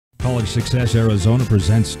College Success Arizona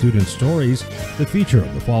presents Student Stories. The feature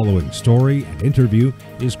of the following story and interview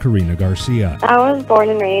is Karina Garcia. I was born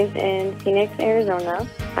and raised in Phoenix, Arizona,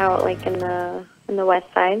 out like in the west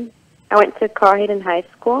side. I went to Hayden High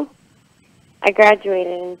School. I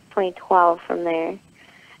graduated in 2012 from there,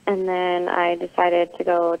 and then I decided to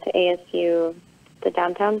go to ASU, the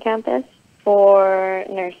downtown campus, for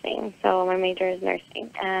nursing. So my major is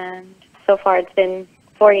nursing, and so far it's been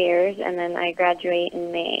 4 years, and then I graduate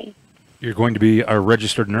in May. You're going to be a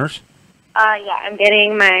registered nurse? Yeah, I'm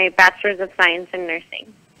getting my Bachelor's of Science in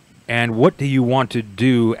nursing. And what do you want to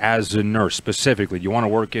do as a nurse specifically? Do you want to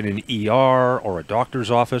work in an ER or a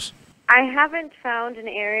doctor's office? I haven't found an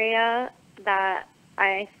area that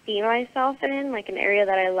I see myself in, like an area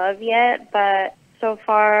that I love yet, but so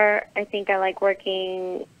far I think I like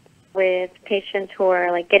working with patients who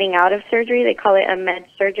are like getting out of surgery. They call it a med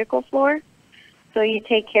surgical floor. So you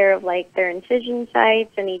take care of like their incision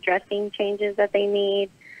sites, any dressing changes that they need,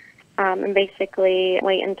 and basically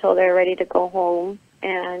wait until they're ready to go home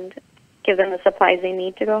and give them the supplies they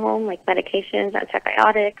need to go home, like medications,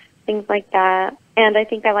 antibiotics, things like that. And I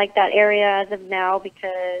think I like that area as of now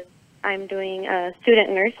because I'm doing a student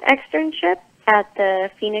nurse externship at the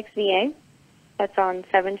Phoenix VA. That's on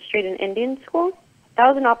 7th Street in Indian School. That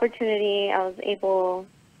was an opportunity I was able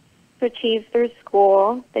to achieve through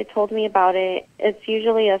school. They told me about it. It's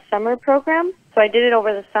usually a summer program, so I did it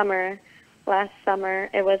over the summer. Last summer,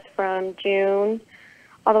 it was from June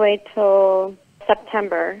all the way till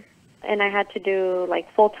September, and I had to do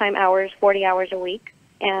like full-time hours, 40 hours a week,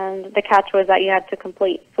 and the catch was that you had to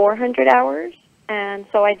complete 400 hours, and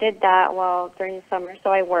so I did that while during the summer, so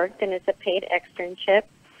I worked, and it's a paid externship,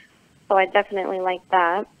 so I definitely liked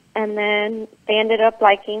that. And then they ended up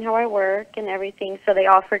liking how I work and everything, so they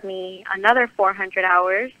offered me another 400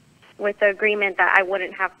 hours with the agreement that I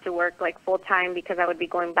wouldn't have to work like full-time because I would be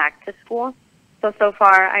going back to school. So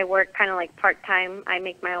far I work kind of like part-time. I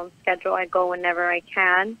make my own schedule. I go whenever I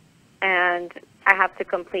can, and I have to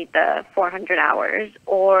complete the 400 hours.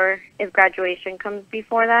 Or if graduation comes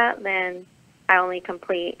before that, then I only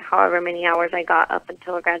complete however many hours I got up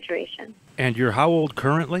until graduation. And you're how old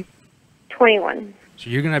currently? 21. So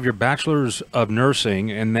you're going to have your Bachelor's of Nursing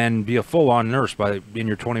and then be a full-on nurse in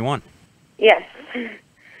your 21. Yes,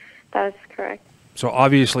 that's correct. So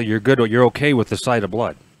obviously you're good, or you're okay with the sight of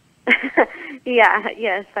blood. Yeah,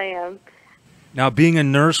 yes, I am. Now, being a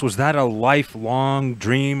nurse, was that a lifelong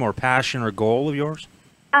dream or passion or goal of yours?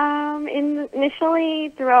 Initially,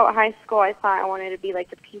 throughout high school, I thought I wanted to be like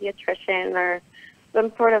a pediatrician or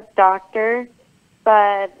some sort of doctor,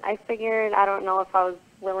 but I figured I don't know if I was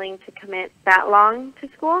willing to commit that long to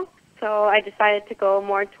school. So I decided to go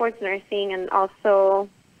more towards nursing, and also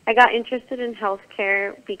I got interested in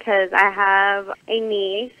healthcare because I have a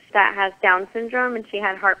niece that has Down syndrome, and she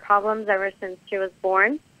had heart problems ever since she was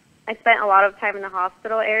born. I spent a lot of time in the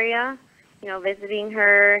hospital area, visiting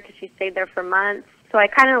her because she stayed there for months. So I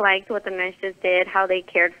kind of liked what the nurses did, how they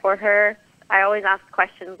cared for her. I always asked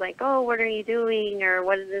questions like, oh, what are you doing, or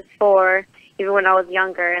what is this for, even when I was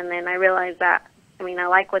younger. And then I realized that I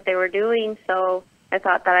like what they were doing, so I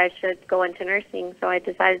thought that I should go into nursing. So I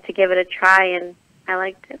decided to give it a try, and I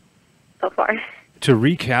liked it so far. To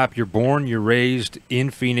recap, you're born, you're raised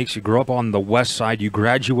in Phoenix, you grew up on the west side, you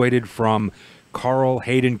graduated from Carl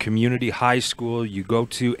Hayden Community High School, you go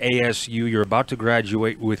to ASU, you're about to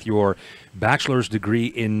graduate with your bachelor's degree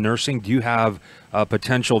in nursing. Do you have a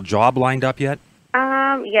potential job lined up yet?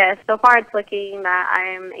 Yes, so far it's looking that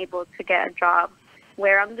I'm able to get a job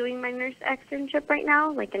where I'm doing my nurse externship right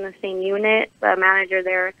now, like in the same unit. The manager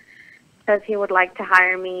there says he would like to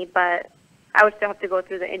hire me, but I would still have to go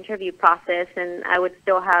through the interview process, and I would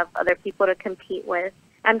still have other people to compete with.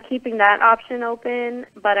 I'm keeping that option open,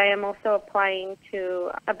 but I am also applying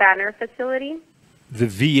to a Banner facility. The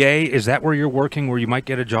VA, is that where you're working, where you might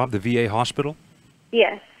get a job, the VA hospital?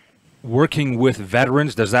 Yes. Working with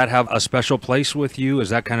veterans, does that have a special place with you? Is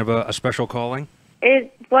that kind of a special calling?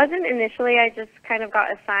 It wasn't initially. I just kind of got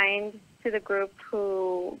assigned to the group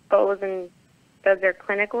who goes and does their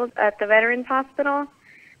clinicals at the Veterans Hospital.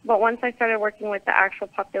 But once I started working with the actual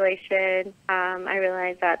population, I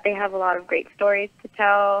realized that they have a lot of great stories to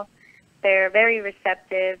tell. They're very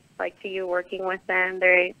receptive, to you working with them.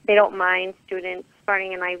 They don't mind students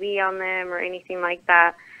starting an IV on them or anything like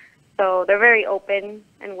that. So they're very open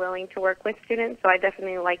and willing to work with students. So I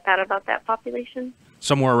definitely like that about that population.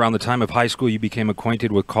 Somewhere around the time of high school, you became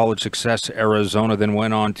acquainted with College Success Arizona, then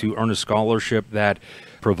went on to earn a scholarship that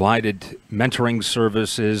provided mentoring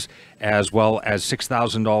services as well as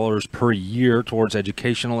 $6,000 per year towards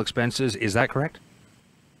educational expenses. Is that correct?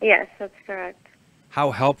 Yes, that's correct.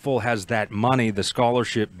 How helpful has that money, the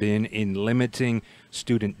scholarship, been in limiting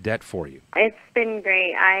student debt for you? It's been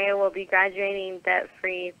great. I will be graduating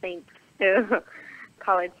debt-free thanks to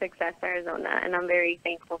College Success Arizona, and I'm very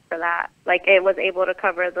thankful for that. Like, it was able to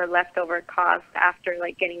cover the leftover costs after,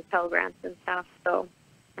 like, getting Pell Grants and stuff, so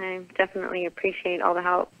I definitely appreciate all the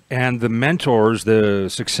help. And the mentors, the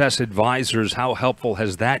success advisors, how helpful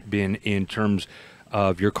has that been in terms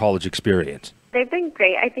of your college experience? They've been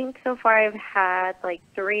great. I think so far I've had like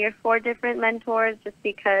 3 or 4 different mentors just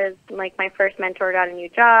because like my first mentor got a new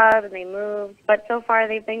job and they moved. But so far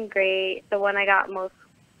they've been great. The one I got most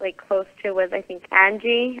like close to was I think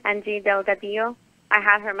Angie Delgadillo. I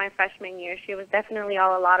had her my freshman year. She was definitely a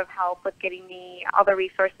lot of help with getting me all the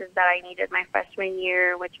resources that I needed my freshman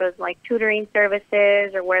year, which was like tutoring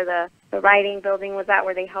services or where the writing building was at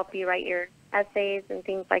where they help you write your essays and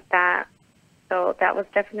things like that. So that was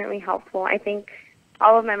definitely helpful. I think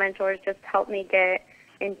all of my mentors just helped me get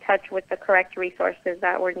in touch with the correct resources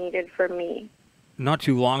that were needed for me. Not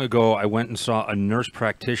too long ago, I went and saw a nurse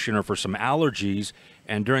practitioner for some allergies,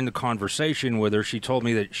 and during the conversation with her, she told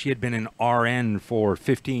me that she had been an RN for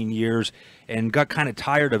 15 years and got kind of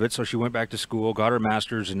tired of it, so she went back to school, got her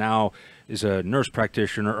master's, and now is a nurse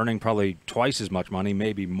practitioner earning probably twice as much money,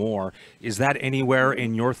 maybe more. Is that anywhere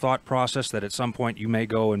in your thought process that at some point you may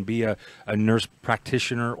go and be a nurse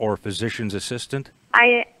practitioner or physician's assistant?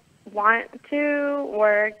 I want to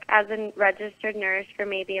work as a registered nurse for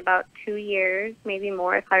maybe about 2 years, maybe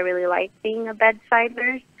more if I really like being a bedside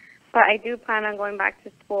nurse. But I do plan on going back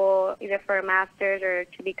to school either for a master's or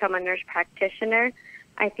to become a nurse practitioner.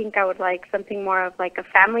 I think I would like something more of like a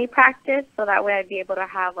family practice, so that way I'd be able to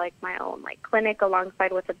have like my own like clinic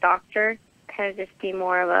alongside with a doctor, kind of just be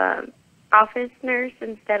more of a office nurse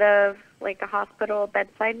instead of like a hospital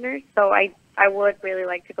bedside nurse. So I would really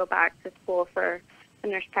like to go back to school for a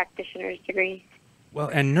nurse practitioner's degree. Well,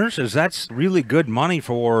 and nurses, that's really good money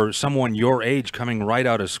for someone your age coming right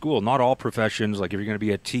out of school. Not all professions, like if you're going to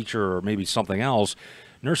be a teacher or maybe something else,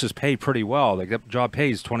 nurses pay pretty well. Like that job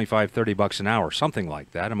pays $25-30 an hour, something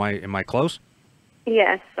like that. Am I close?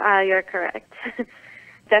 Yes, you're correct.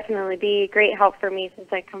 Definitely be great help for me since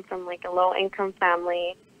I come from like a low-income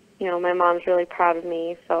family. You know, my mom's really proud of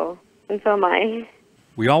me, and so am I.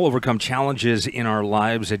 We all overcome challenges in our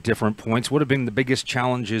lives at different points. What have been the biggest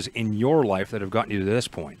challenges in your life that have gotten you to this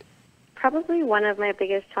point? Probably one of my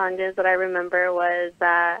biggest challenges that I remember was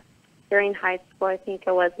that during high school, I think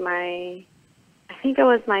it was my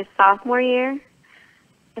sophomore year,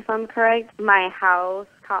 if I'm correct. My house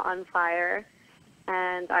caught on fire,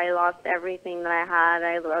 and I lost everything that I had.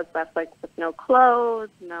 I was left like with no clothes,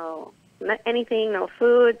 no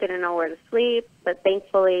food, didn't know where to sleep. But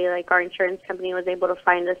thankfully, like our insurance company was able to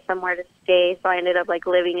find us somewhere to stay. So I ended up like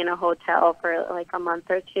living in a hotel for like a month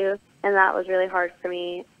or 2, and that was really hard for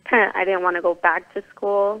me. I didn't want to go back to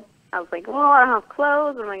school. I was like, well, I don't have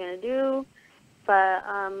clothes. What am I going to do? But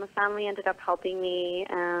my family ended up helping me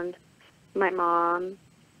and my mom.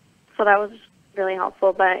 So that was really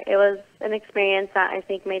helpful. But it was an experience that I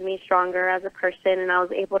think made me stronger as a person, and I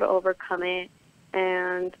was able to overcome it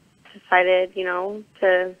and decided, you know,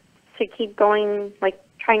 to keep going, like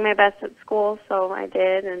trying my best at school. So I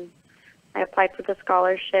did, and I applied for the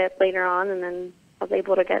scholarship later on, and then I was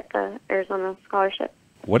able to get the Arizona scholarship.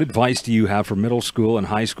 What advice do you have for middle school and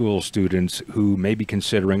high school students who may be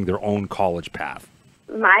considering their own college path?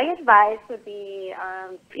 My advice would be,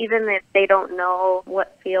 even if they don't know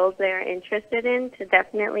what fields they're interested in, to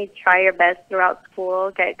definitely try your best throughout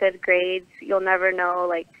school, get good grades. You'll never know,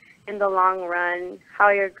 like, in the long run, how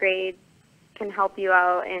your grades can help you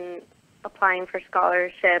out in applying for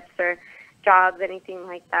scholarships or jobs, anything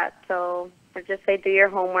like that. So I just say do your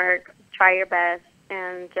homework, try your best,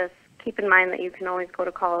 and just keep in mind that you can always go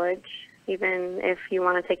to college, even if you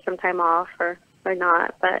want to take some time off or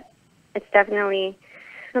not. But it's definitely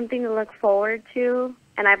something to look forward to.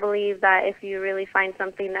 And I believe that if you really find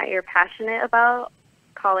something that you're passionate about,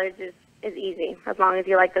 college is easy, as long as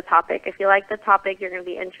you like the topic. If you like the topic, you're going to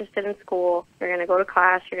be interested in school, you're going to go to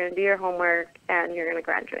class, you're going to do your homework, and you're going to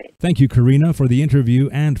graduate. Thank you, Karina, for the interview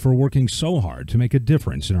and for working so hard to make a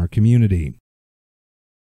difference in our community.